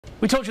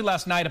We told you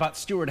last night about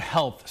Steward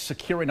Health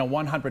securing a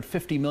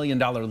 $150 million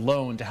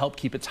loan to help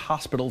keep its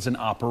hospitals in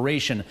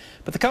operation.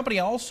 But the company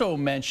also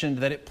mentioned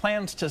that it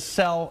plans to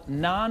sell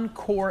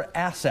non-core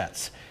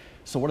assets.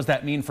 So what does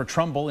that mean for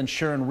Trumbull and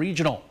Sharon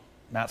Regional?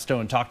 Matt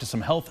Stone talked to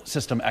some health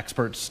system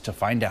experts to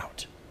find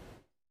out.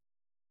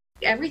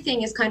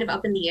 Everything is kind of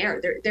up in the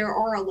air. There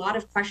are a lot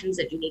of questions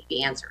that do need to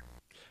be answered.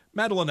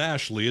 Madeline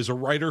Ashley is a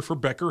writer for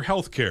Becker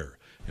Healthcare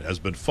and has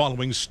been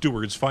following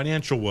Steward's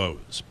financial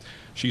woes.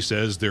 She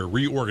says their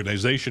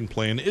reorganization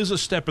plan is a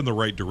step in the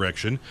right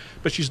direction,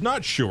 but she's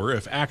not sure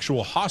if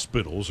actual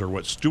hospitals are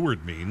what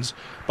Steward means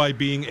by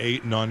being a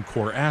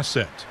non-core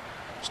asset.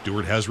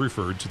 Steward has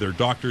referred to their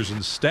doctors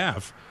and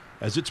staff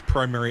as its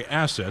primary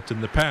asset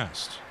in the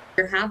past.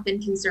 There have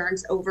been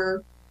concerns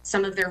over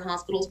some of their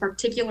hospitals,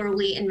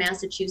 particularly in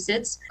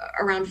Massachusetts.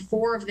 Around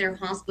 4 of their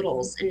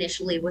hospitals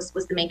initially was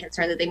the main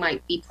concern, that they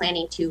might be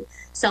planning to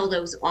sell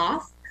those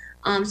off.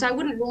 So I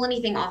wouldn't rule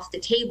anything off the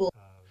table.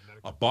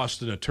 A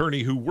Boston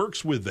attorney who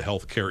works with the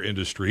healthcare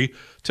industry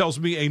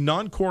tells me a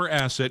non-core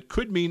asset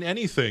could mean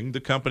anything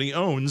the company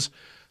owns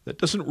that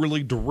doesn't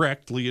really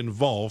directly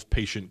involve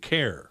patient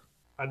care.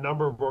 A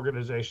number of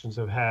organizations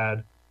have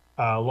had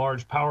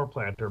large power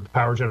plant or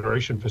power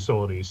generation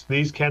facilities.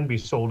 These can be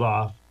sold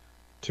off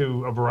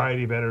to a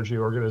variety of energy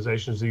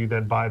organizations that you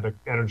then buy the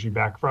energy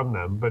back from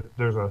them, but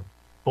there's a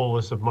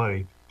bolus of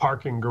money.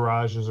 Parking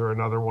garages are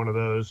another one of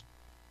those.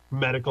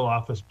 Medical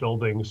office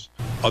buildings.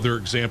 Other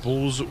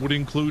examples would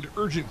include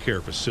urgent care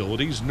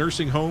facilities,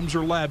 nursing homes,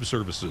 or lab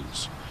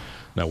services.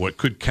 Now, what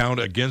could count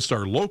against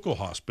our local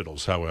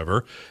hospitals,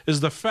 however, is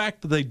the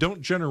fact that they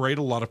don't generate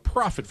a lot of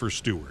profit for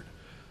Steward.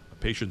 A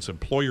patient's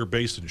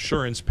employer-based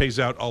insurance pays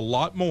out a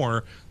lot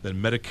more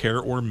than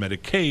Medicare or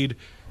Medicaid,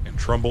 and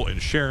Trumbull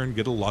and Sharon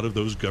get a lot of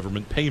those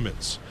government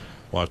payments.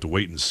 We'll have to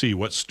wait and see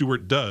what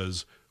Steward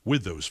does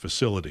with those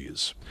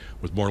facilities.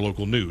 With more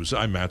local news,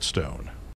 I'm Matt Stone.